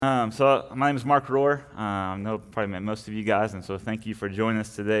My name is Mark Rohr. I know probably met most of you guys, and so thank you for joining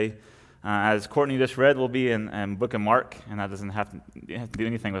us today. As Courtney just read, we'll be in Book of Mark, and that doesn't have to do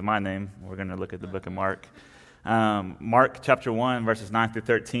anything with my name. We're going to look at the Book of Mark. Mark chapter 1, verses 9 through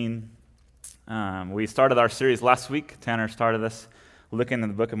 13. We started our series last week. Tanner started us looking at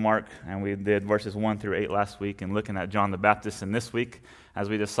the Book of Mark, and we did verses 1 through 8 last week, and looking at John the Baptist. And this week, as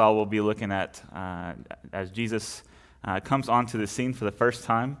we just saw, we'll be looking at as Jesus comes onto the scene for the first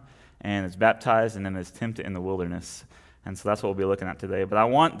time and is baptized and then is tempted in the wilderness. And so that's what we'll be looking at today. But I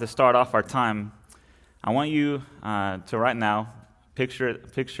want to start off our time, I want you to right now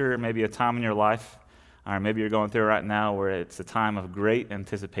picture maybe a time in your life, or maybe you're going through it right now where it's a time of great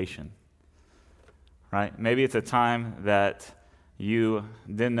anticipation, right? Maybe it's a time that you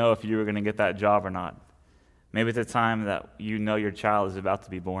didn't know if you were going to get that job or not. Maybe it's a time that you know your child is about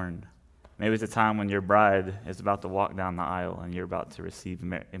to be born. Maybe it's a time when your bride is about to walk down the aisle and you're about to receive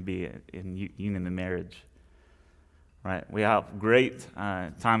and be in union in marriage. Right? We have great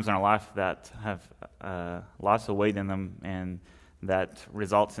times in our life that have lots of weight in them, and that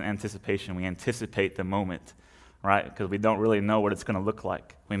results in anticipation. We anticipate the moment, right? Because we don't really know what it's going to look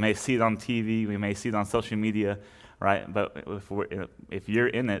like. We may see it on TV, we may see it on social media, right? But if you're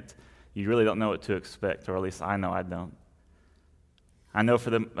in it, you really don't know what to expect, or at least I know I don't. I know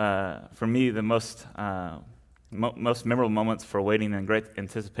for me, the most memorable moments for waiting in great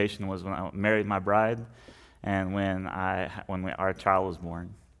anticipation was when I married my bride, and when our child was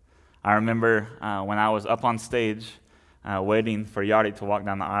born. I remember when I was up on stage waiting for Yadi to walk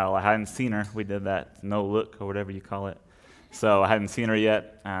down the aisle. I hadn't seen her. We did that no look or whatever you call it. So I hadn't seen her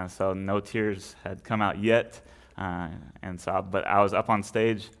yet. So no tears had come out yet. But I was up on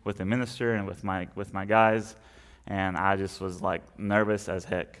stage with the minister and with my guys. And I just was like nervous as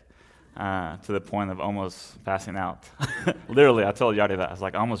heck, to the point of almost passing out. Literally, I told Yadi that. I was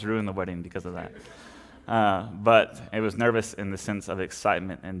like, I almost ruined the wedding because of that. But it was nervous in the sense of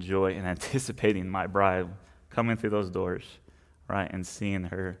excitement and joy and anticipating my bride coming through those doors, right, and seeing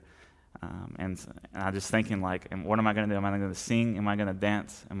her. And I just thinking, like, what am I going to do? Am I going to sing? Am I going to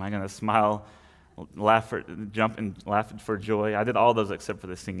dance? Am I going to smile, jump and laugh for joy? I did all those except for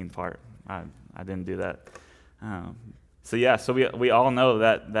the singing part. I didn't do that. So we all know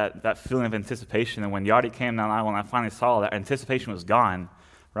that feeling of anticipation. And when Yadi came down the aisle and I finally saw that, anticipation was gone,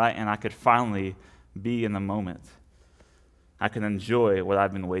 right? And I could finally be in the moment. I could enjoy what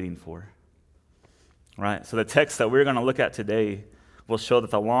I've been waiting for, right? So the text that we're going to look at today will show that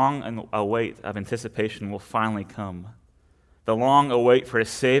the long await of anticipation will finally come. The long await for a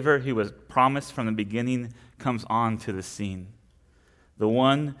Savior who was promised from the beginning comes on to the scene. The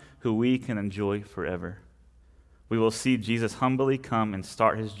one who we can enjoy forever. We will see Jesus humbly come and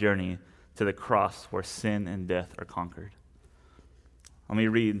start his journey to the cross where sin and death are conquered. Let me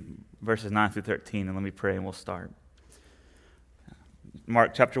read verses 9 through 13, and let me pray, and we'll start.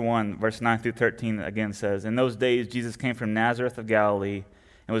 Mark chapter 1, verse 9 through 13 again says, In those days Jesus came from Nazareth of Galilee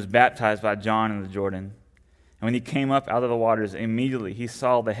and was baptized by John in the Jordan. And when he came up out of the waters, immediately he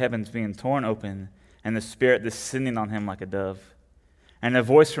saw the heavens being torn open and the Spirit descending on him like a dove. And a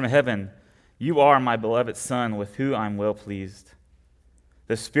voice from heaven, You are my beloved Son, with whom I am well pleased.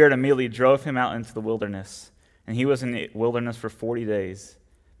 The Spirit immediately drove him out into the wilderness, and he was in the wilderness for 40 days,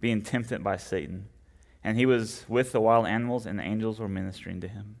 being tempted by Satan. And he was with the wild animals, and the angels were ministering to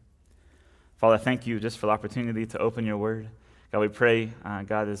him. Father, thank you just for the opportunity to open your word. God, we pray,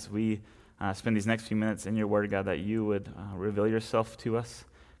 God, as we spend these next few minutes in your word, God, that you would reveal yourself to us.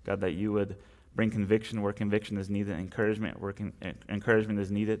 God, that you would bring conviction where conviction is needed, encouragement where encouragement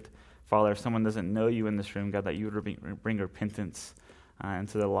is needed. Father, if someone doesn't know you in this room, God, that you would bring repentance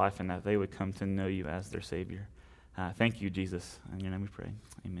into their life, and that they would come to know you as their Savior. Thank you, Jesus. In your name we pray.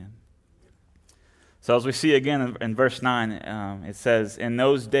 Amen. So as we see again in verse 9, it says, In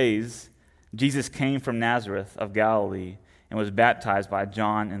those days Jesus came from Nazareth of Galilee and was baptized by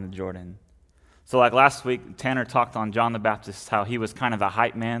John in the Jordan. So like last week, Tanner talked on John the Baptist, how he was kind of a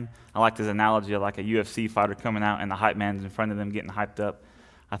hype man. I liked his analogy of like a UFC fighter coming out and the hype man's in front of them getting hyped up.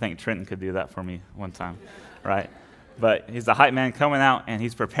 I think Trenton could do that for me one time, right? But he's a hype man coming out, and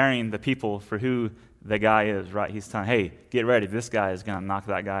he's preparing the people for who the guy is, right? He's telling, hey, get ready. This guy is going to knock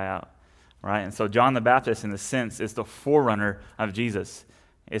that guy out, right? And so John the Baptist, in a sense, is the forerunner of Jesus.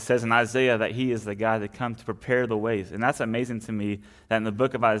 It says in Isaiah that he is the guy that come to prepare the ways. And that's amazing to me that in the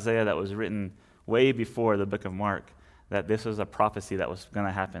book of Isaiah that was written way before the book of Mark, that this was a prophecy that was going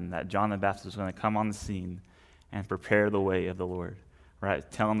to happen, that John the Baptist was going to come on the scene and prepare the way of the Lord, right?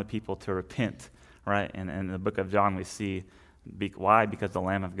 Telling the people to repent, right? And in the book of John we see why? Because the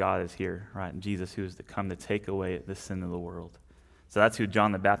Lamb of God is here, right? And Jesus, who is to come to take away the sin of the world. So that's who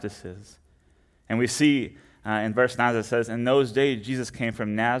John the Baptist is. And we see in verse 9 it says, "In those days Jesus came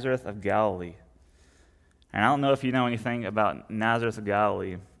from Nazareth of Galilee." And I don't know if you know anything about Nazareth of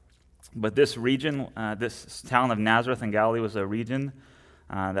Galilee, but this region, this town of Nazareth in Galilee was a region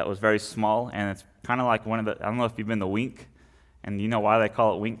that was very small, and it's kind of like one of the, I don't know if you've been to Wink, and you know why they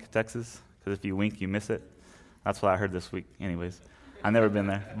call it Wink, Texas? Because if you wink, you miss it. That's what I heard this week. Anyways, I've never been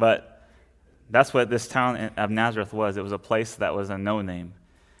there. But that's what this town of Nazareth was. It was a place that was a no-name.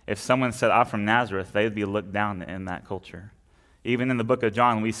 If someone said, "I'm from Nazareth," they'd be looked down in that culture. Even in the book of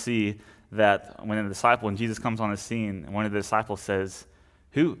John, we see that when Jesus comes on the scene, one of the disciples says,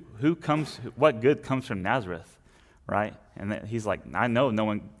 what good comes from Nazareth, right? And he's like, I know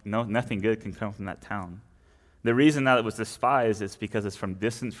nothing good can come from that town. The reason that it was despised is because it's from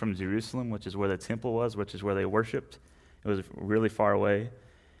distance from Jerusalem, which is where the temple was, which is where they worshiped. It was really far away,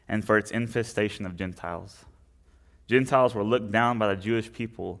 and for its infestation of Gentiles. Gentiles were looked down by the Jewish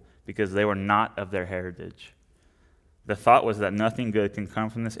people because they were not of their heritage. The thought was that nothing good can come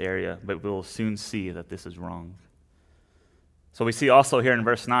from this area, but we will soon see that this is wrong. So we see also here in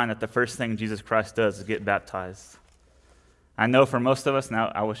verse 9 that the first thing Jesus Christ does is get baptized. I know for most of us,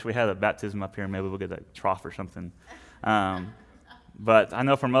 now I wish we had a baptism up here, maybe we'll get a trough or something. But I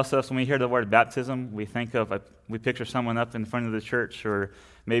know for most of us, when we hear the word baptism, we picture someone up in front of the church or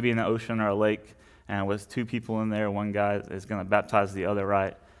maybe in the ocean or a lake, and with two people in there, one guy is going to baptize the other,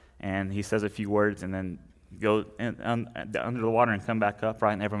 right? And he says a few words and then go under the water and come back up,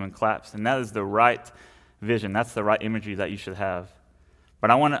 right? And everyone claps. And that is the right vision. That's the right imagery that you should have.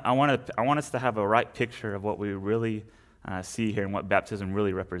 But I want us to have a right picture of what we really see here and what baptism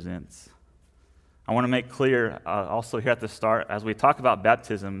really represents. I want to make clear also here at the start, as we talk about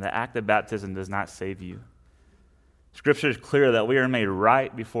baptism, the act of baptism does not save you. Scripture is clear that we are made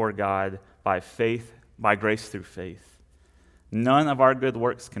right before God by faith, by grace through faith. None of our good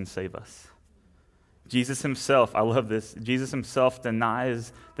works can save us. Jesus himself, I love this, Jesus himself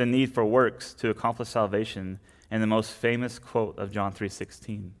denies the need for works to accomplish salvation in the most famous quote of John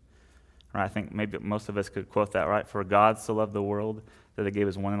 3:16. Right? I think maybe most of us could quote that, right? "For God so loved the world that he gave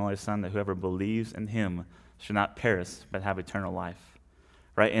his one and only Son, that whoever believes in him should not perish but have eternal life."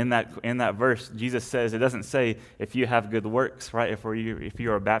 Right? In that verse, Jesus says, it doesn't say if you have good works, right? If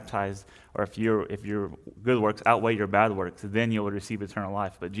you are baptized, or if your good works outweigh your bad works, then you will receive eternal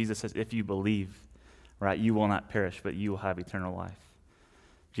life. But Jesus says, if you believe, right, you will not perish, but you will have eternal life.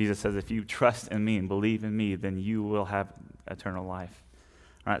 Jesus says, if you trust in me and believe in me, then you will have eternal life.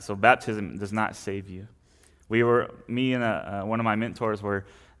 All right, so baptism does not save you. Me and one of my mentors were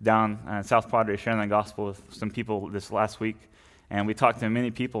down in South Padre sharing the gospel with some people this last week, and we talked to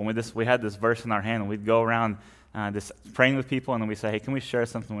many people, and we had this verse in our hand, and we'd go around just praying with people, and then we'd say, hey, can we share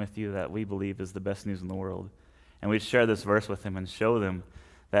something with you that we believe is the best news in the world? And we'd share this verse with them and show them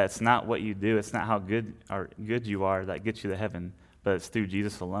that it's not what you do, it's not how good you are that gets you to heaven, but it's through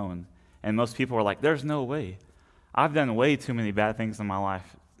Jesus alone. And most people were like, there's no way. I've done way too many bad things in my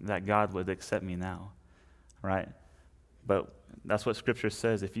life that God would accept me now, right? But that's what Scripture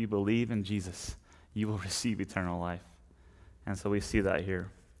says. If you believe in Jesus, you will receive eternal life. And so we see that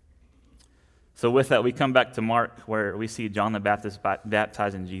here. So with that, we come back to Mark, where we see John the Baptist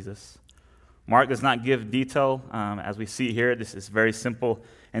baptizing Jesus. Mark does not give detail. As we see here, this is very simple.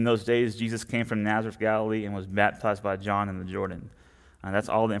 In those days, Jesus came from Nazareth, Galilee, and was baptized by John in the Jordan. That's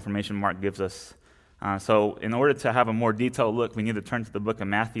all the information Mark gives us. So in order to have a more detailed look, we need to turn to the book of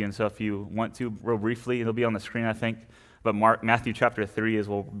Matthew. And so if you want to, real briefly, it'll be on the screen, I think. But Matthew chapter 3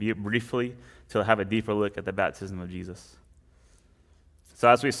 will be briefly to have a deeper look at the baptism of Jesus. So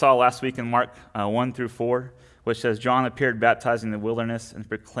as we saw last week in Mark 1 through 4, which says, John appeared baptizing in the wilderness and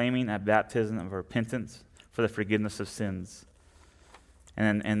proclaiming a baptism of repentance for the forgiveness of sins.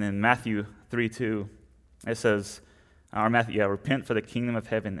 And in Matthew 3:2, it says, repent for the kingdom of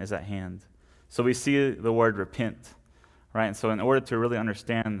heaven is at hand. So we see the word repent, right? And so in order to really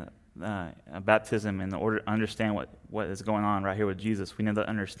understand baptism, in order to understand what is going on right here with Jesus, we need to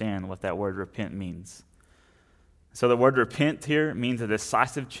understand what that word repent means. So the word repent here means a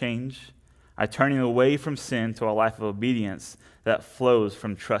decisive change, a turning away from sin to a life of obedience that flows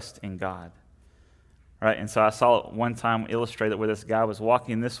from trust in God. Right? And so I saw it one time illustrated where this guy was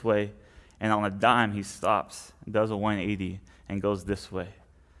walking this way, and on a dime he stops, does a 180, and goes this way.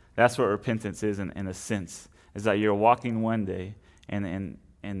 That's what repentance is in a sense, is that you're walking one day and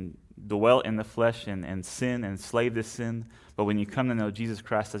dwell in the flesh and sin and slave to sin, but when you come to know Jesus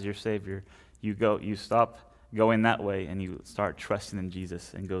Christ as your Savior, you stop going that way and you start trusting in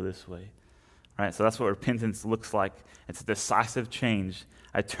Jesus and go this way. Right? So that's what repentance looks like. It's a decisive change,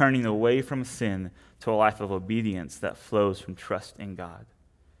 a turning away from sin to a life of obedience that flows from trust in God.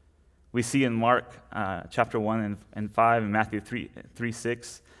 We see in Mark chapter 1 and 5 and Matthew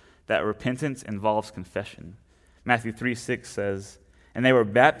 3:6 that repentance involves confession. Matthew 3:6 says, "And they were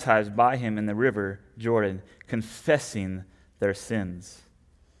baptized by him in the river Jordan, confessing their sins."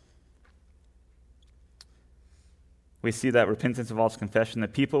 We see that repentance involves confession. The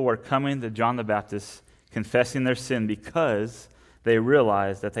people were coming to John the Baptist confessing their sin because they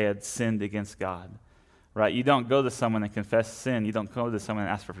realized that they had sinned against God. Right? You don't go to someone and confess sin. You don't go to someone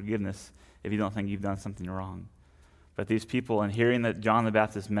and ask for forgiveness if you don't think you've done something wrong. But these people, in hearing that John the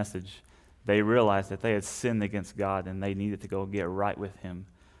Baptist's message, they realized that they had sinned against God and they needed to go get right with him.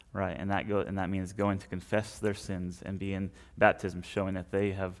 Right? And that means going to confess their sins and be in baptism, showing that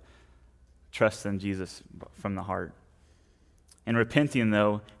they have trust in Jesus from the heart. In repenting,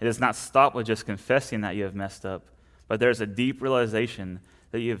 though, it does not stop with just confessing that you have messed up, but there's a deep realization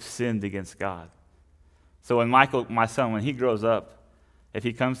that you have sinned against God. So when Michael, my son, when he grows up, if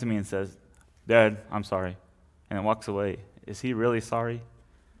he comes to me and says, "Dad, I'm sorry," and then walks away, is he really sorry?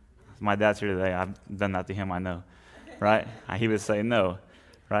 My dad's here today. I've done that to him, I know. Right? He would say no.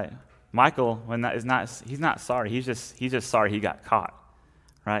 Right? Michael, he's not sorry. He's just sorry he got caught.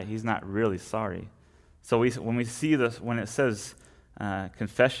 Right? He's not really sorry. So when we see this, when it says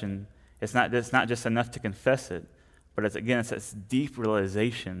confession, it's not just enough to confess it, but it's this deep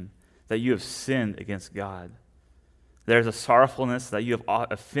realization that you have sinned against God. There's a sorrowfulness that you have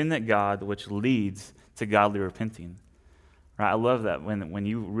offended God, which leads to godly repenting. Right? I love that when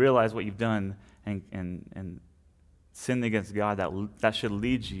you realize what you've done and sinned against God, that should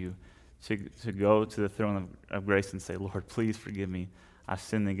lead you to go to the throne of grace and say, "Lord, please forgive me. I've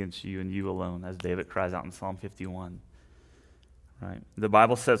sinned against you and you alone," as David cries out in Psalm 51. Right? The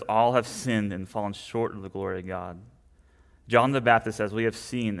Bible says all have sinned and fallen short of the glory of God. John the Baptist, as we have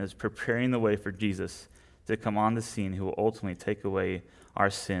seen, is preparing the way for Jesus to come on the scene, who will ultimately take away our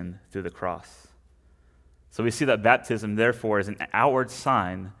sin through the cross. So we see that baptism, therefore, is an outward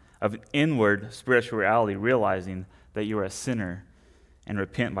sign of an inward spiritual reality, realizing that you are a sinner and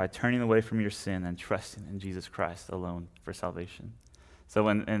repent by turning away from your sin and trusting in Jesus Christ alone for salvation. So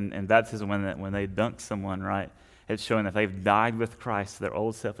in baptism, when they dunk someone, right, it's showing that they've died with Christ, their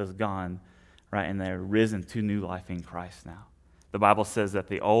old self is gone, right, and they're risen to new life in Christ now. The Bible says that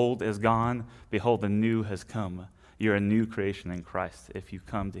the old is gone, behold, the new has come. You're a new creation in Christ if you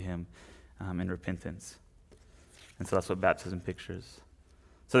come to him in repentance. And so that's what baptism pictures.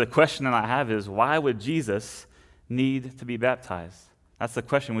 So the question that I have is, why would Jesus need to be baptized? That's the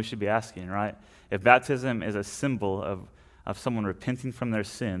question we should be asking, right? If baptism is a symbol of someone repenting from their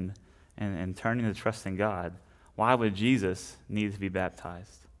sin and turning to trust in God, why would Jesus need to be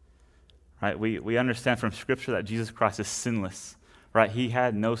baptized? Right? We understand from Scripture that Jesus Christ is sinless. Right? He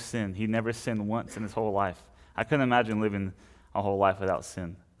had no sin. He never sinned once in his whole life. I couldn't imagine living a whole life without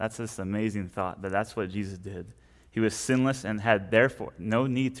sin. That's just an amazing thought, that that's what Jesus did. He was sinless and had therefore no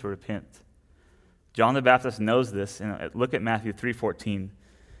need to repent. John the Baptist knows this, and look at Matthew 3:14.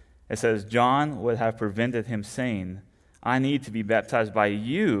 It says, "John would have prevented him, saying, 'I need to be baptized by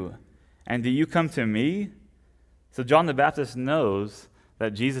you, and do you come to me?'" So John the Baptist knows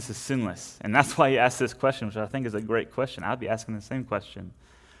that Jesus is sinless, and that's why he asks this question, which I think is a great question. I'd be asking the same question,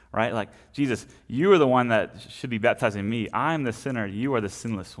 right? Like, Jesus, you are the one that should be baptizing me. I'm the sinner. You are the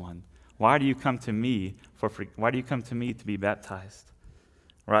sinless one. Why do you come to me why do you come to me to be baptized?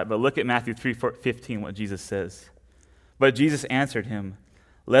 Right? But look at Matthew 3:15, what Jesus says. "But Jesus answered him,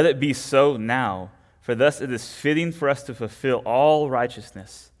 'Let it be so now, for thus it is fitting for us to fulfill all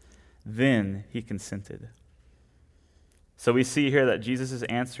righteousness.' Then he consented." So we see here that Jesus'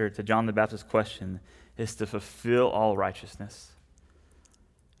 answer to John the Baptist's question is to fulfill all righteousness.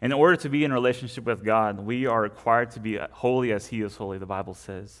 In order to be in relationship with God, we are required to be holy as he is holy, the Bible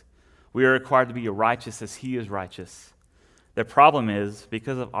says. We are required to be righteous as he is righteous. The problem is,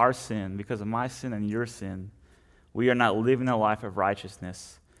 because of our sin, because of my sin and your sin, we are not living a life of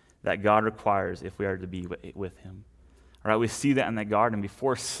righteousness that God requires if we are to be with him. All right, we see that in the garden.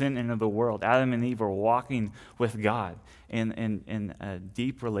 Before sin entered the world, Adam and Eve were walking with God in a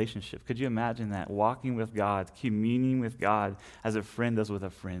deep relationship. Could you imagine that? Walking with God, communing with God as a friend does with a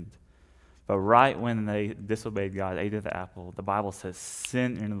friend. But right when they disobeyed God, ate of the apple, the Bible says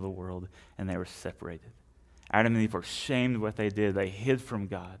sin entered the world and they were separated. Adam and Eve were ashamed of what they did. They hid from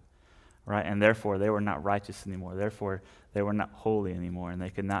God, right? And therefore, they were not righteous anymore. Therefore, they were not holy anymore, and they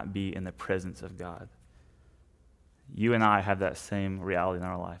could not be in the presence of God. You and I have that same reality in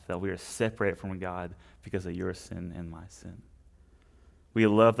our life, that we are separated from God because of your sin and my sin. We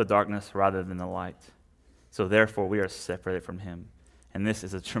love the darkness rather than the light. So therefore, we are separated from him. And this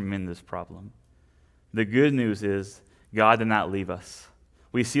is a tremendous problem. The good news is God did not leave us.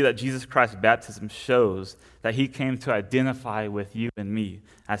 We see that Jesus Christ's baptism shows that he came to identify with you and me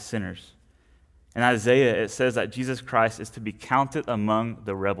as sinners. In Isaiah, it says that Jesus Christ is to be counted among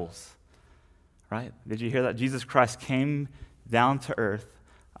the rebels. Right? Did you hear that? Jesus Christ came down to earth,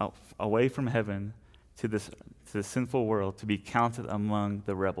 away from heaven, to the sinful world to be counted among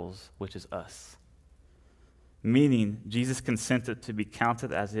the rebels, which is us. Meaning, Jesus consented to be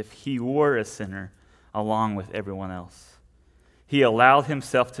counted as if he were a sinner along with everyone else. He allowed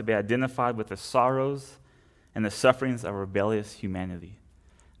himself to be identified with the sorrows and the sufferings of rebellious humanity.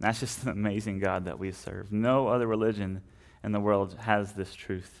 And that's just an amazing God that we serve. No other religion in the world has this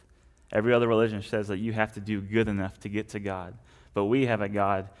truth. Every other religion says that you have to do good enough to get to God. But we have a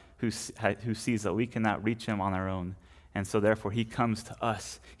God who sees that we cannot reach him on our own. And so therefore he comes to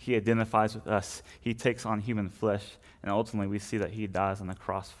us. He identifies with us. He takes on human flesh. And ultimately we see that he dies on the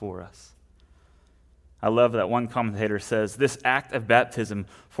cross for us. I love that one commentator says, this act of baptism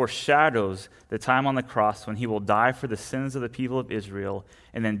foreshadows the time on the cross when he will die for the sins of the people of Israel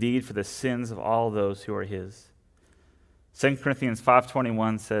and indeed for the sins of all those who are his. 2 Corinthians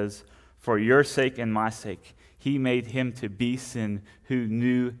 5:21 says, for your sake and my sake, he made him to be sin who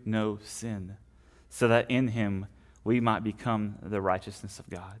knew no sin, so that in him we might become the righteousness of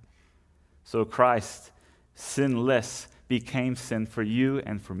God. So Christ, sinless, became sin for you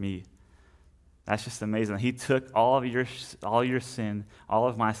and for me. That's just amazing. He took all your sin, all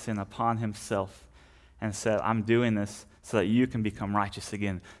of my sin upon himself and said, I'm doing this so that you can become righteous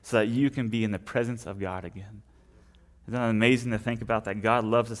again, so that you can be in the presence of God again. Isn't that amazing to think about that God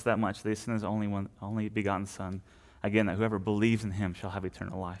loves us that much that he sent his only begotten Son, again, that whoever believes in him shall have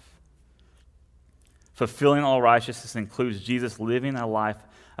eternal life. Fulfilling all righteousness includes Jesus living a life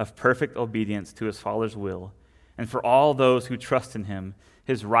of perfect obedience to his Father's will. And for all those who trust in him,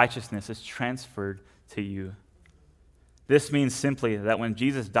 his righteousness is transferred to you. This means simply that when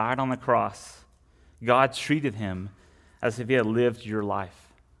Jesus died on the cross, God treated him as if he had lived your life.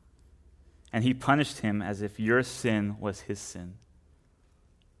 And he punished him as if your sin was his sin.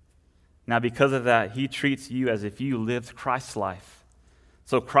 Now, because of that, he treats you as if you lived Christ's life.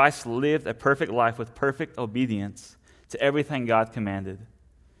 So Christ lived a perfect life with perfect obedience to everything God commanded,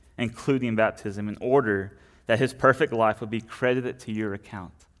 including baptism, in order that his perfect life would be credited to your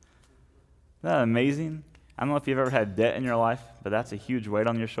account. Isn't that amazing? I don't know if you've ever had debt in your life, but that's a huge weight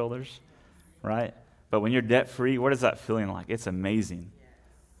on your shoulders, right? But when you're debt-free, what is that feeling like? It's amazing.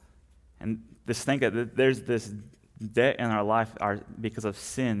 And just think that there's this debt in our life because of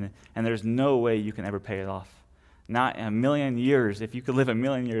sin, and there's no way you can ever pay it off. Not in a million years. If you could live a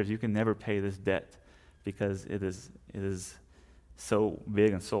million years, you can never pay this debt because it is so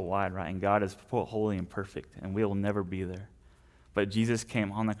big and so wide, right? And God is holy and perfect, and we will never be there. But Jesus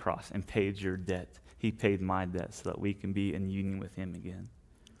came on the cross and paid your debt. He paid my debt so that we can be in union with him again.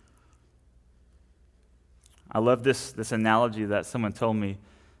 I love this analogy that someone told me.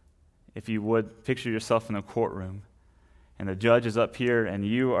 If you would, picture yourself in a courtroom, and the judge is up here, and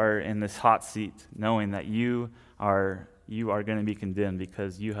you are in this hot seat, knowing that you are going to be condemned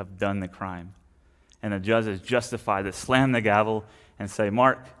because you have done the crime. And the judge is justified to slam the gavel and say,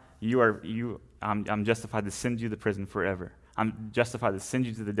 Mark, I'm justified to send you to prison forever. I'm justified to send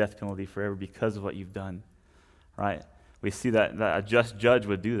you to the death penalty forever because of what you've done, right? We see that a just judge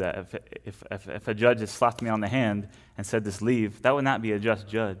would do that. If a judge just slapped me on the hand and said, just leave, that would not be a just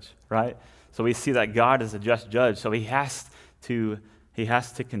judge, right? So we see that God is a just judge, so he has to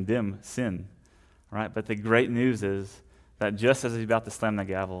condemn sin, right? But the great news is that just as he's about to slam the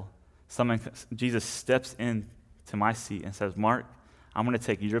gavel, Jesus steps into my seat and says, Mark, I'm going to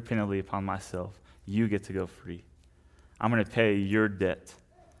take your penalty upon myself. You get to go free. I'm going to pay your debt,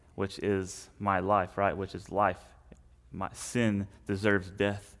 which is my life, right? Which is life. My sin deserves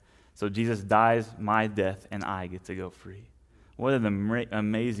death. So Jesus dies my death, and I get to go free. What an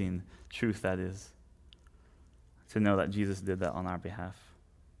amazing truth that is, to know that Jesus did that on our behalf.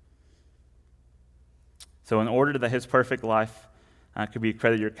 So in order that his perfect life could be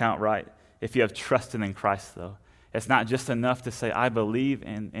credited your account right, if you have trusted in Christ, though, it's not just enough to say, I believe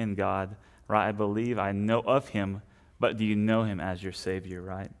in God, right? I believe, I know of him, but do you know him as your Savior,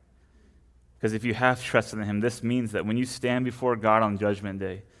 right? Because if you have trusted in him, this means that when you stand before God on Judgment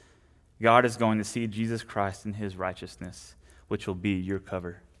Day, God is going to see Jesus Christ in his righteousness, which will be your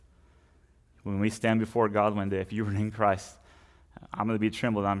cover. When we stand before God one day, if you were in Christ, I'm going to be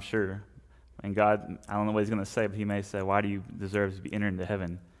trembled, I'm sure. And God, I don't know what he's going to say, but he may say, why do you deserve to be entered into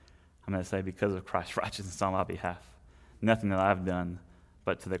heaven? I'm going to say, because of Christ's righteousness on my behalf. Nothing that I've done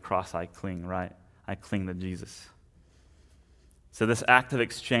but to the cross I cling, right? I cling to Jesus. So this act of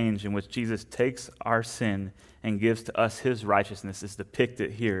exchange in which Jesus takes our sin and gives to us his righteousness is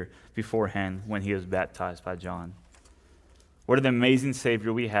depicted here beforehand when he is baptized by John. What an amazing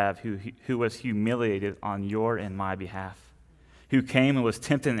Savior we have who was humiliated on your and my behalf, who came and was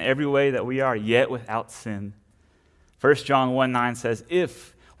tempted in every way that we are, yet without sin. 1 John 1:9 says,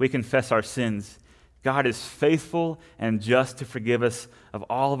 if we confess our sins, God is faithful and just to forgive us of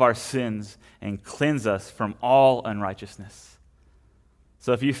all of our sins and cleanse us from all unrighteousness.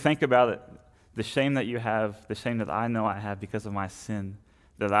 So if you think about it, the shame that you have, the shame that I know I have because of my sin,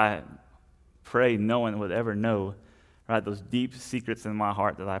 that I pray no one would ever know, right? Those deep secrets in my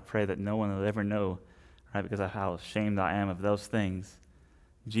heart that I pray that no one will ever know, right? Because of how ashamed I am of those things.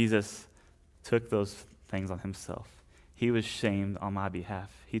 Jesus took those things on himself. He was shamed on my behalf.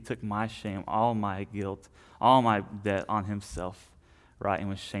 He took my shame, all my guilt, all my debt on himself, right? And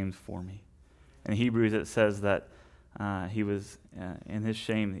was shamed for me. In Hebrews it says that he was, in his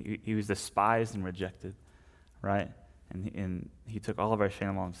shame, he was despised and rejected, right? And he took all of our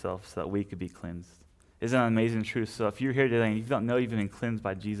shame on himself so that we could be cleansed. Isn't that an amazing truth? So if you're here today and you don't know you've been cleansed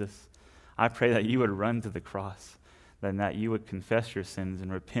by Jesus, I pray that you would run to the cross, then that you would confess your sins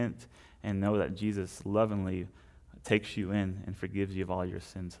and repent and know that Jesus lovingly takes you in and forgives you of all your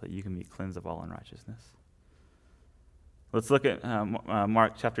sins so that you can be cleansed of all unrighteousness. Let's look at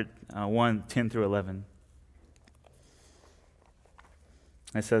Mark chapter 1, 10 through 11.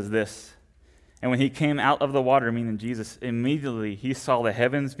 It says this, and when he came out of the water, meaning Jesus, immediately he saw the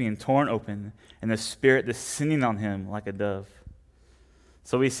heavens being torn open and the Spirit descending on him like a dove.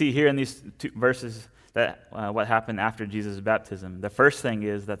 So we see here in these two verses that what happened after Jesus' baptism. The first thing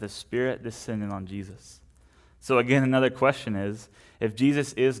is that the Spirit descended on Jesus. So again, another question is, if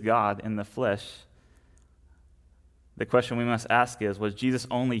Jesus is God in the flesh, the question we must ask is, was Jesus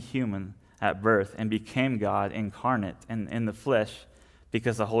only human at birth and became God incarnate and in the flesh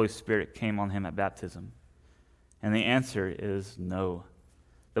because the Holy Spirit came on him at baptism? And the answer is no.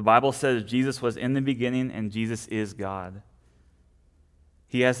 The Bible says Jesus was in the beginning and Jesus is God.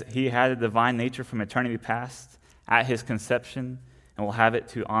 He had a divine nature from eternity past at his conception and will have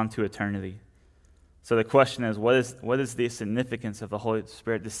it on to eternity. So the question is, what is the significance of the Holy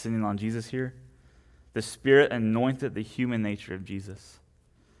Spirit descending on Jesus here? The Spirit anointed the human nature of Jesus.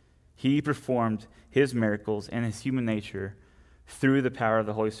 He performed his miracles and his human nature through the power of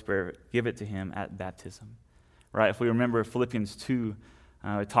the Holy Spirit, give it to him at baptism. Right? If we remember Philippians 2,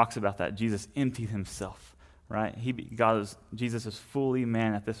 it talks about that. Jesus emptied himself. Right? Jesus is fully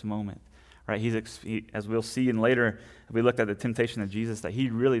man at this moment. Right? As we'll see in later, if we look at the temptation of Jesus, that he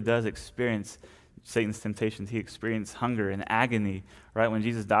really does experience Satan's temptations. He experienced hunger and agony. Right? When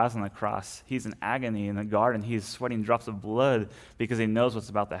Jesus dies on the cross, he's in agony in the garden. He's sweating drops of blood because he knows what's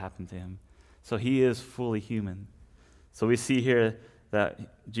about to happen to him. So he is fully human. So we see here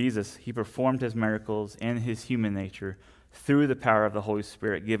that Jesus, he performed his miracles in his human nature through the power of the Holy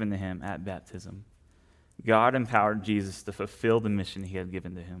Spirit given to him at baptism. God empowered Jesus to fulfill the mission he had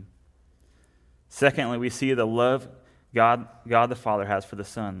given to him. Secondly, we see the love God the Father has for the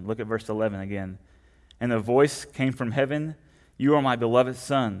Son. Look at verse 11 again. And a voice came from heaven, "You are my beloved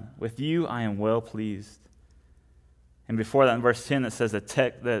Son. With you I am well pleased." And before that, in verse 10, it says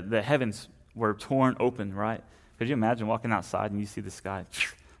the heavens were torn open, right? Could you imagine walking outside and you see the sky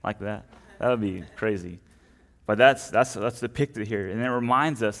like that? That would be crazy. But that's depicted here. And it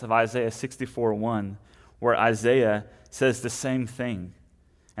reminds us of Isaiah 64:1, where Isaiah says the same thing.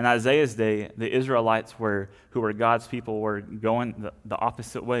 In Isaiah's day, the Israelites who were God's people were going the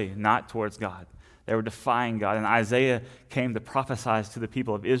opposite way, not towards God. They were defying God. And Isaiah came to prophesy to the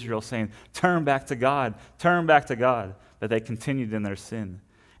people of Israel saying, turn back to God, but they continued in their sin.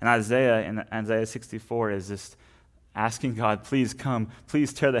 And Isaiah, in Isaiah 64, is just asking God, please come,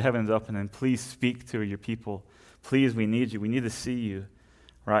 please tear the heavens open, and please speak to your people. Please, we need you. We need to see you.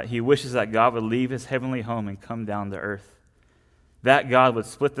 Right? He wishes that God would leave his heavenly home and come down to earth. That God would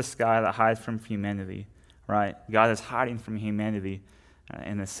split the sky that hides from humanity. Right? God is hiding from humanity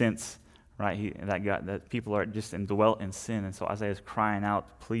in a sense, right? That people are just indwelt in sin. And so Isaiah is crying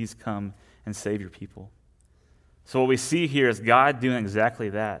out, please come and save your people. So what we see here is God doing exactly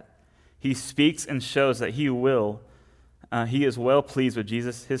that. He speaks and shows that he is well pleased with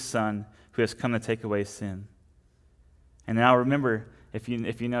Jesus, his Son, who has come to take away sin. And now remember, if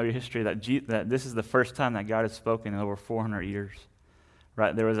you know your history, that this is the first time that God has spoken in over 400 years.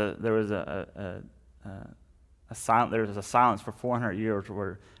 Right? There was a silence for 400 years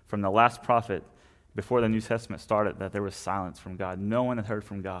where from the last prophet before the New Testament started that there was silence from God. No one had heard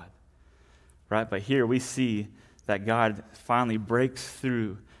from God. Right? But here we see that God finally breaks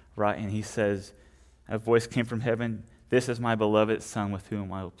through, right? And he says, a voice came from heaven, "This is my beloved Son with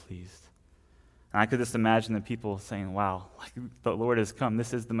whom I am pleased." And I could just imagine the people saying, wow, like the Lord has come.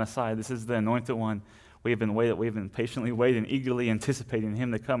 This is the Messiah. This is the anointed one. We've been patiently waiting, eagerly anticipating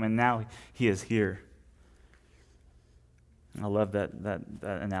him to come, and now he is here. I love that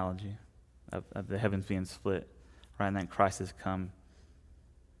analogy of the heavens being split, right? And that Christ has come.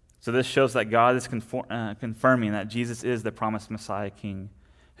 So this shows that God is confirming that Jesus is the promised Messiah King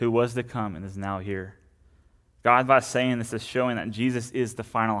who was to come and is now here. God, by saying this, is showing that Jesus is the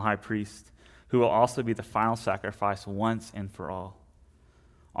final high priest who will also be the final sacrifice once and for all.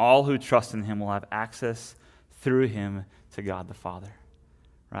 All who trust in him will have access through him to God the Father.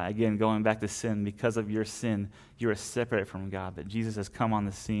 Right? Again, going back to sin, because of your sin, you are separated from God. But Jesus has come on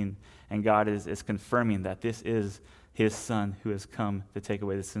the scene, and God is confirming that this is his Son who has come to take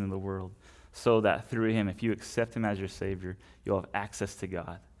away the sin of the world, so that through him, if you accept him as your Savior, you'll have access to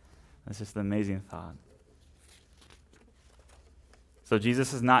God. That's just an amazing thought. So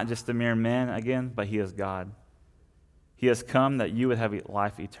Jesus is not just a mere man, again, but he is God. He has come that you would have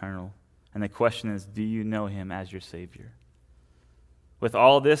life eternal. And the question is, do you know him as your Savior? With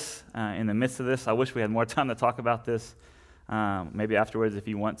all this, in the midst of this, I wish we had more time to talk about this, maybe afterwards if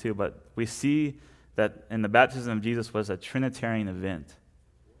you want to, but we see that in the baptism of Jesus was a Trinitarian event.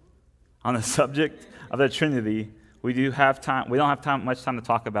 On the subject of the Trinity, we don't have much time to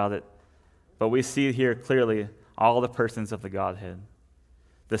talk about it, but we see here clearly all the persons of the Godhead.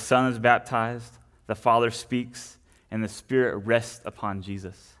 The Son is baptized, the Father speaks, and the Spirit rests upon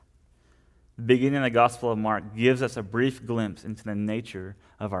Jesus. The beginning of the Gospel of Mark gives us a brief glimpse into the nature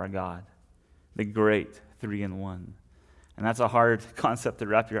of our God, the great three-in-one. And that's a hard concept to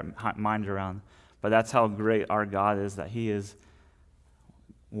wrap your mind around, but that's how great our God is, that he is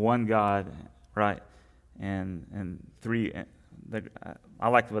one God, right? And three, I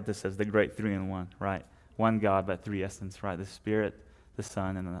like what this says, the great three-in-one, right? One God, but three essence, right? The Spirit, the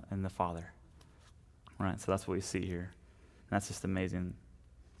Son, and the Father. Right, so that's what we see here. And that's just amazing.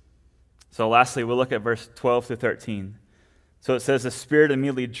 So lastly, we'll look at verse 12 to 13. So it says, the Spirit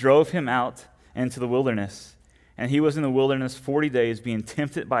immediately drove him out into the wilderness, and he was in the wilderness 40 days being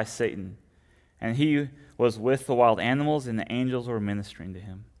tempted by Satan. And he was with the wild animals, and the angels were ministering to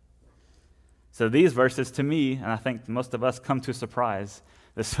him. So these verses, to me, and I think most of us, come to a surprise.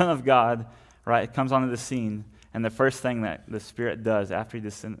 The Son of God, right, comes onto the scene, and the first thing that the Spirit does after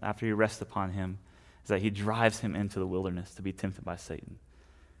he rests upon him is that he drives him into the wilderness to be tempted by Satan.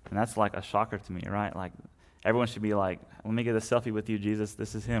 And that's like a shocker to me, right? Like, everyone should be like, let me get a selfie with you, Jesus.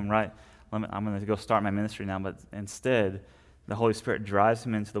 This is him, right? I'm going to go start my ministry now. But instead, the Holy Spirit drives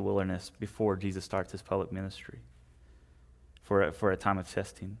him into the wilderness before Jesus starts his public ministry for a time of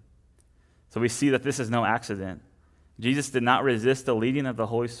testing. So we see that this is no accident. Jesus did not resist the leading of the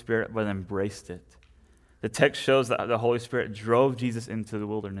Holy Spirit, but embraced it. The text shows that the Holy Spirit drove Jesus into the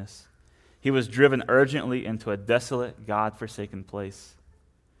wilderness. He was driven urgently into a desolate, God-forsaken place.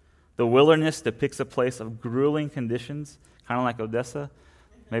 The wilderness depicts a place of grueling conditions, kind of like Odessa.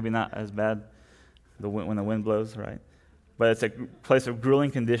 Maybe not as bad when the wind blows, right? But it's a place of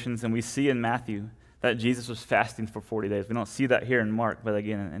grueling conditions, and we see in Matthew that Jesus was fasting for 40 days. We don't see that here in Mark, but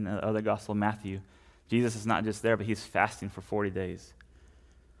again, in the other gospel, Matthew, Jesus is not just there, but he's fasting for 40 days.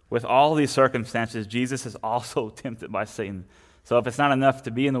 With all these circumstances, Jesus is also tempted by Satan. So if it's not enough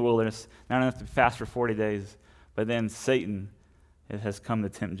to be in the wilderness, not enough to fast for 40 days, but then Satan has come to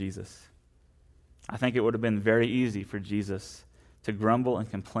tempt Jesus. I think it would have been very easy for Jesus to grumble and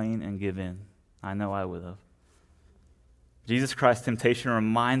complain and give in. I know I would have. Jesus Christ's temptation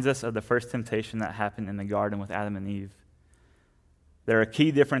reminds us of the first temptation that happened in the garden with Adam and Eve. There are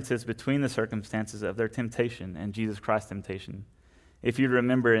key differences between the circumstances of their temptation and Jesus Christ's temptation. If you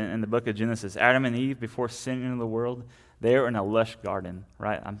remember in the book of Genesis, Adam and Eve, before sin into the world, they were in a lush garden,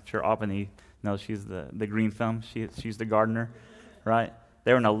 right? I'm sure Albany knows she's the green thumb. She's the gardener, right?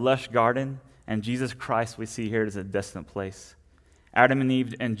 They were in a lush garden, and Jesus Christ, we see here, is a desolate place. Adam and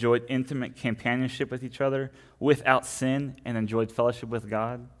Eve enjoyed intimate companionship with each other without sin and enjoyed fellowship with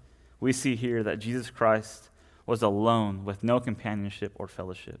God. We see here that Jesus Christ was alone with no companionship or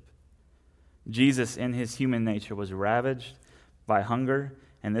fellowship. Jesus, in his human nature, was ravaged by hunger,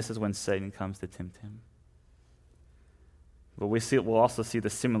 and this is when Satan comes to tempt him. But we'll also see the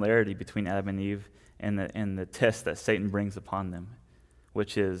similarity between Adam and Eve and the test that Satan brings upon them,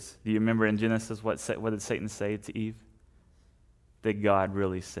 which is, do you remember in Genesis what did Satan say to Eve? Did God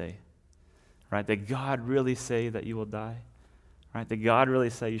really say? Right? Did God really say that you will die? Right? Did God really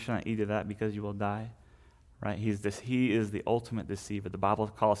say you should not eat of that because you will die? Right? He is the ultimate deceiver. The Bible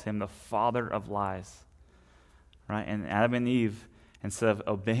calls him the father of lies. right? And Adam and Eve, instead of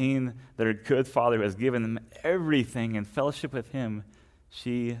obeying their good father who has given them everything in fellowship with him,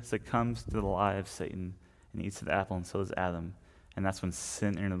 she succumbs to the lie of Satan and eats the apple, and so does Adam. And that's when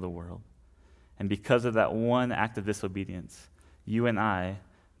sin entered the world. And because of that one act of disobedience, you and I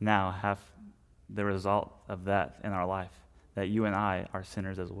now have the result of that in our life, that you and I are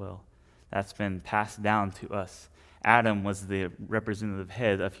sinners as well. That's been passed down to us. Adam was the representative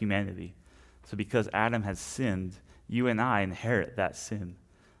head of humanity. So because Adam has sinned, you and I inherit that sin.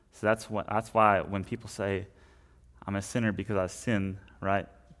 So that's why when people say, I'm a sinner because I sin, right?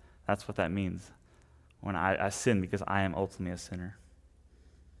 That's what that means. When I sin because I am ultimately a sinner.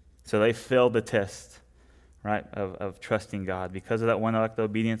 So they failed the test, right, of trusting God. Because of that one act of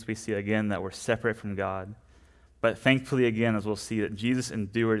obedience, we see again that we're separate from God. But thankfully, again, as we'll see, that Jesus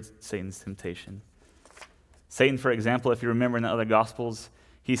endured Satan's temptation. Satan, for example, if you remember in the other Gospels,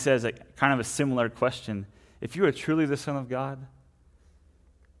 he says kind of a similar question. If you are truly the Son of God,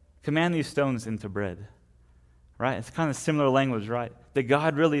 command these stones into bread. Right? It's kind of similar language, right? Did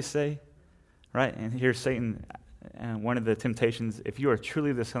God really say? Right? And here's Satan, and one of the temptations, if you are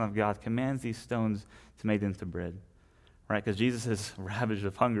truly the Son of God, commands these stones to be made into bread. Right? Because Jesus is ravaged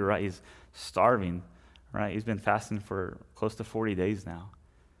of hunger, right? He's starving, right? He's been fasting for close to 40 days now.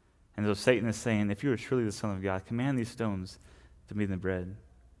 And so Satan is saying, if you are truly the Son of God, command these stones to be the bread.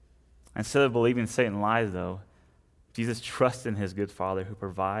 Instead of believing Satan's lies, though, Jesus trusts in his good Father who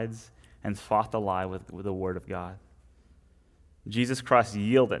provides and fought the lie with the Word of God. Jesus Christ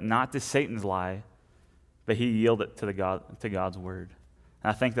yielded not to Satan's lie, but he yielded to God's Word.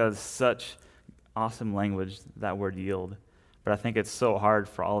 And I think that is such awesome language, that word yield. But I think it's so hard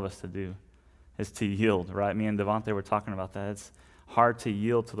for all of us to do, is to yield, right? Me and Devontae were talking about that. It's hard to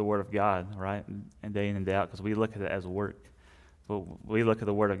yield to the Word of God, right? And day in and day out, because we look at it as work. But we look at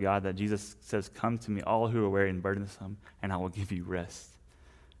the Word of God that Jesus says, come to me, all who are weary and burdensome, and I will give you rest.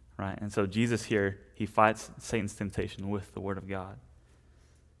 Right? And so Jesus here, he fights Satan's temptation with the Word of God.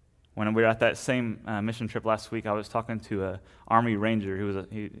 When we were at that same mission trip last week, I was talking to an Army Ranger who was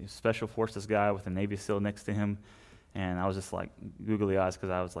a Special Forces guy with a Navy SEAL next to him, and I was just like googly eyes because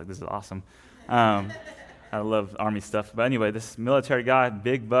I was like, this is awesome. I love Army stuff. But anyway, this military guy,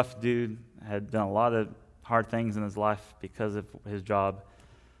 big buff dude, had done a lot of hard things in his life because of his job.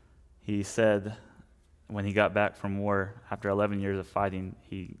 He said when he got back from war, after 11 years of fighting,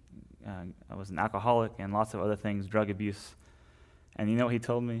 he was an alcoholic and lots of other things, drug abuse. And you know what he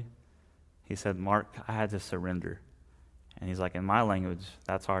told me? He said, Mark, I had to surrender. And he's like, in my language,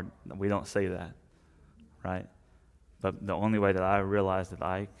 that's hard. We don't say that, right? But the only way that I realized that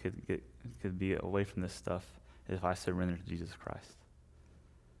I could be away from this stuff is if I surrendered to Jesus Christ.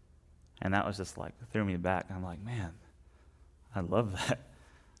 And that was just like, threw me back. And I'm like, man, I love that.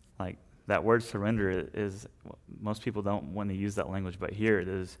 Like, that word surrender is, most people don't want to use that language, but here it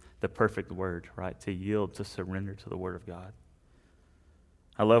is the perfect word, right? To yield, to surrender to the Word of God.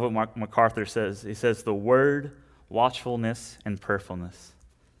 I love what Mark MacArthur says. He says, the word, watchfulness, and prayerfulness.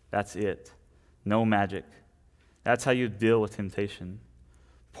 That's it. No magic. That's how you deal with temptation.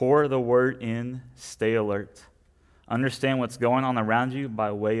 Pour the word in, stay alert. Understand what's going on around you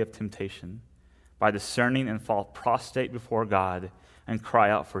by way of temptation, by discerning and fall prostrate before God and cry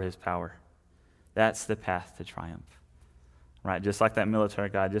out for his power. That's the path to triumph. Right? Just like that military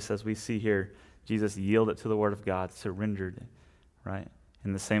guy, just as we see here, Jesus yielded to the Word of God, surrendered, right?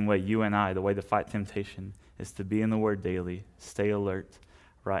 In the same way, you and I, the way to fight temptation is to be in the Word daily, stay alert,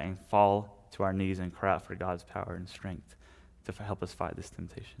 right, and fall to our knees and cry out for God's power and strength to help us fight this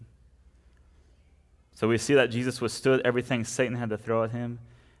temptation. So we see that Jesus withstood everything Satan had to throw at him,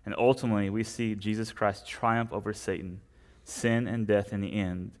 and ultimately we see Jesus Christ triumph over Satan, sin and death in the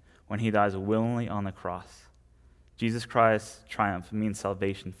end, when he dies willingly on the cross. Jesus Christ's triumph means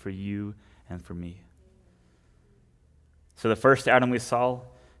salvation for you and for me. So the first Adam we saw,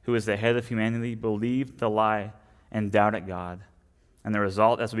 who is the head of humanity, believed the lie and doubted God. And the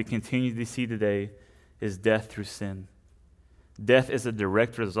result, as we continue to see today, is death through sin. Death is a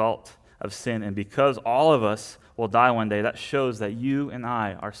direct result of sin, and because all of us will die one day, that shows that you and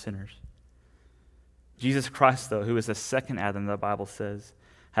I are sinners. Jesus Christ, though, who is the second Adam, the Bible says,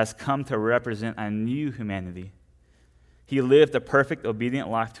 has come to represent a new humanity. He lived a perfect, obedient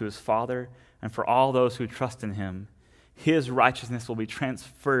life to his Father, and for all those who trust in him, his righteousness will be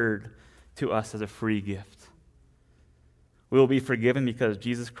transferred to us as a free gift. We will be forgiven because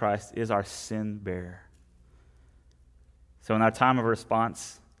Jesus Christ is our sin bearer. So in our time of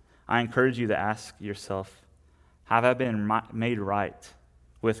response, I encourage you to ask yourself, have I been made right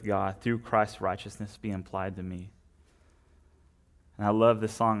with God through Christ's righteousness being applied to me? And I love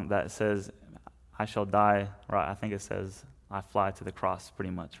this song that says, I shall die, right? I think it says, I fly to the cross pretty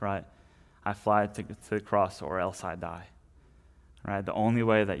much, right? I fly to the cross or else I die, right? The only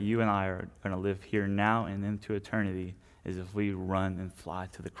way that you and I are going to live here now and into eternity is if we run and fly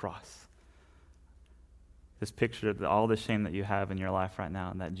to the cross. This picture of all the shame that you have in your life right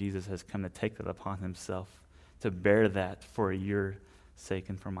now, and that Jesus has come to take that upon himself, to bear that for your sake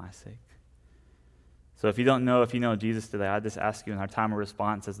and for my sake. So if you don't know, if you know Jesus today, I just ask you in our time of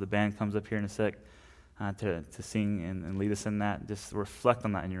response as the band comes up here in a sec to sing and lead us in that, just reflect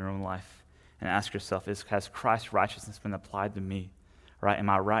on that in your own life and ask yourself, has Christ's righteousness been applied to me? Right? Am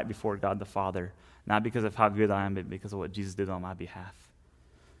I right before God the Father? Not because of how good I am, but because of what Jesus did on my behalf.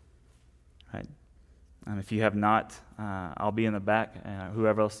 Right? If you have not, I'll be in the back.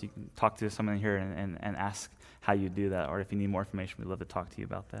 Whoever else, you can talk to someone here and ask how you do that. Or if you need more information, we'd love to talk to you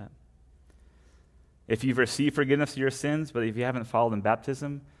about that. If you've received forgiveness of your sins, but if you haven't followed in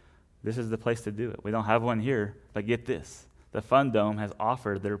baptism, this is the place to do it. We don't have one here, but get this. The Fun Dome has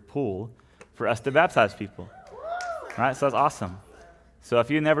offered their pool for us to baptize people. Right? So that's awesome. So if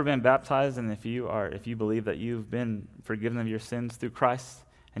you've never been baptized, and if you believe that you've been forgiven of your sins through Christ,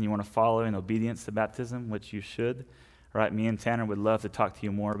 and you want to follow in obedience to baptism, which you should, right? Me and Tanner would love to talk to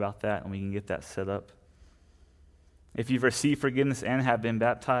you more about that, and we can get that set up. If you've received forgiveness and have been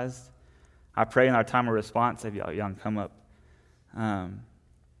baptized, I pray in our time of response, if y'all can come up,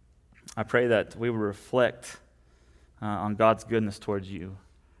 I pray that we will reflect on God's goodness towards you.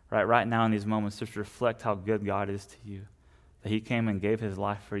 Right now in these moments, just reflect how good God is to you, that he came and gave his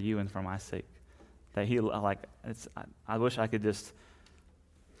life for you and for my sake. That I wish I could just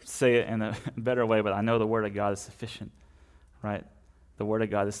say it in a better way, but I know the Word of God is sufficient, right? The Word of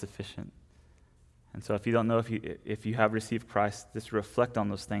God is sufficient. And so if you don't know if you have received Christ, just reflect on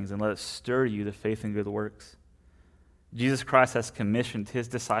those things and let it stir you to faith and good works. Jesus Christ has commissioned his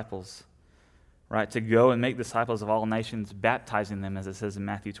disciples, right, to go and make disciples of all nations, baptizing them, as it says in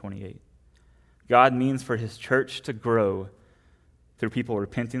Matthew 28. God means for his church to grow through people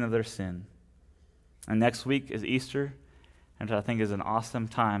repenting of their sin. And next week is Easter, which I think is an awesome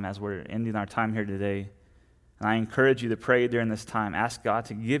time as we're ending our time here today. And I encourage you to pray during this time. Ask God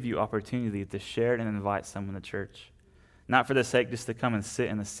to give you opportunity to share and invite someone to church. Not for the sake just to come and sit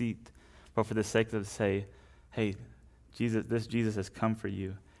in a seat, but for the sake of say, hey, Jesus has come for you,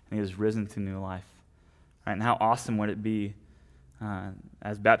 and he has risen to new life. Right? And how awesome would it be,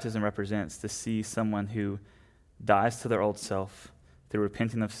 as baptism represents, to see someone who dies to their old self through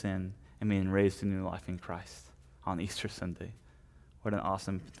repenting of sin and being raised to new life in Christ on Easter Sunday. What an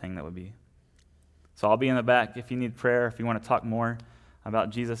awesome thing that would be. So I'll be in the back if you need prayer, if you want to talk more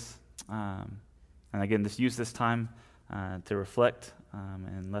about Jesus. And again, just use this time to reflect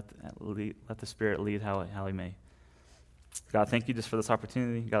and let the Spirit lead how he may. God, thank you just for this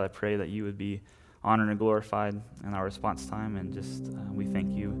opportunity. God, I pray that you would be honored and glorified in our response time. And just we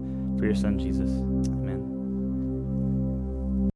thank you for your Son, Jesus. Amen.